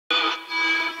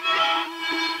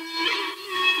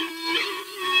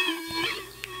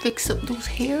fix up those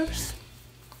hairs.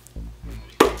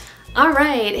 All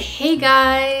right, hey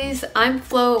guys, I'm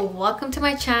Flo. Welcome to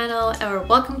my channel, or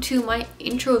welcome to my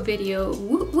intro video.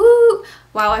 Woo woo!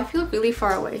 Wow, I feel really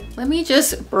far away. Let me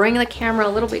just bring the camera a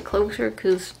little bit closer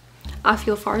because I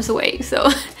feel far away. So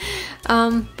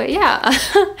but yeah,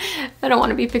 I don't want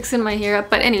to be fixing my hair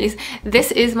up. But anyways,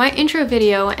 this is my intro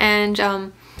video,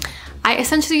 and I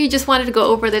essentially just wanted to go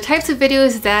over the types of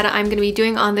videos that I'm going to be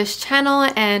doing on this channel,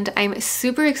 and I'm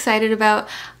super excited about.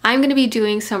 I'm going to be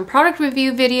doing some product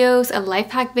review videos, life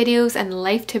hack videos, and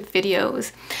life tip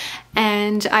videos.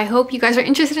 And I hope you guys are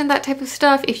interested in that type of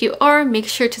stuff. If you are, make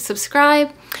sure to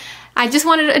subscribe. I just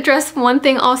wanted to address one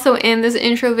thing also in this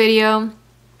intro video.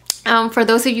 For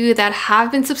those of you that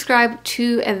have been subscribed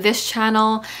to this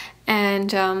channel,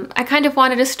 and I kind of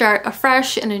wanted to start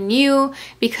afresh and anew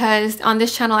because on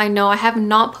this channel I know I have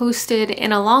not posted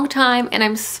in a long time, and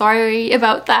I'm sorry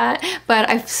about that, but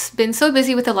I've been so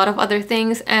busy with a lot of other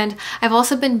things, and I've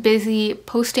also been busy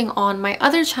posting on my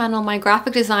other channel, my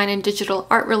graphic design and digital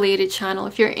art related channel.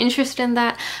 If you're interested in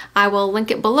that, I will link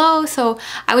it below. So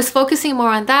I was focusing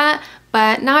more on that,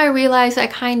 but now I realized I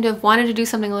kind of wanted to do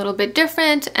something a little bit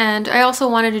different, and I also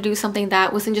wanted to do something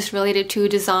that wasn't just related to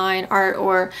design, art,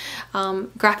 or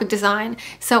graphic design.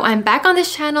 So I'm back on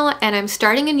this channel and I'm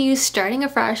starting anew, starting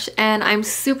afresh, and I'm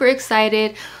super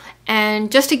excited.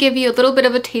 And just to give you a little bit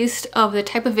of a taste of the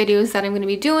type of videos that I'm going to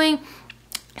be doing.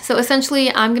 So essentially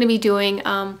I'm going to be doing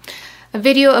a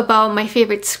video about my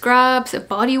favorite scrubs,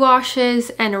 body washes,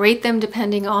 and rate them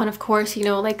depending on, of course, you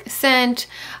know, like scent,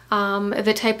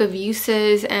 the type of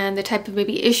uses, and the type of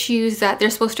maybe issues that they're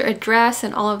supposed to address,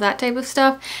 and all of that type of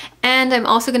stuff. And I'm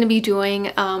also going to be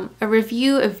doing a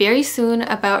review very soon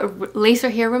about laser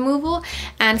hair removal,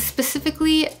 and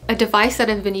specifically a device that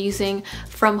I've been using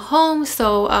from home.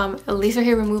 So a laser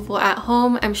hair removal at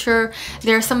home. I'm sure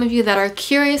there are some of you that are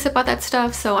curious about that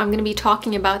stuff, so I'm going to be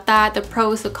talking about that, the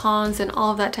pros, the cons, and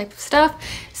all of that type of stuff.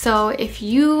 So if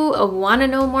you want to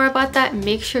know more about that,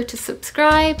 make sure to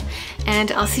subscribe,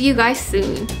 and I'll see you guys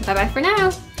soon. Bye bye for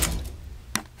now.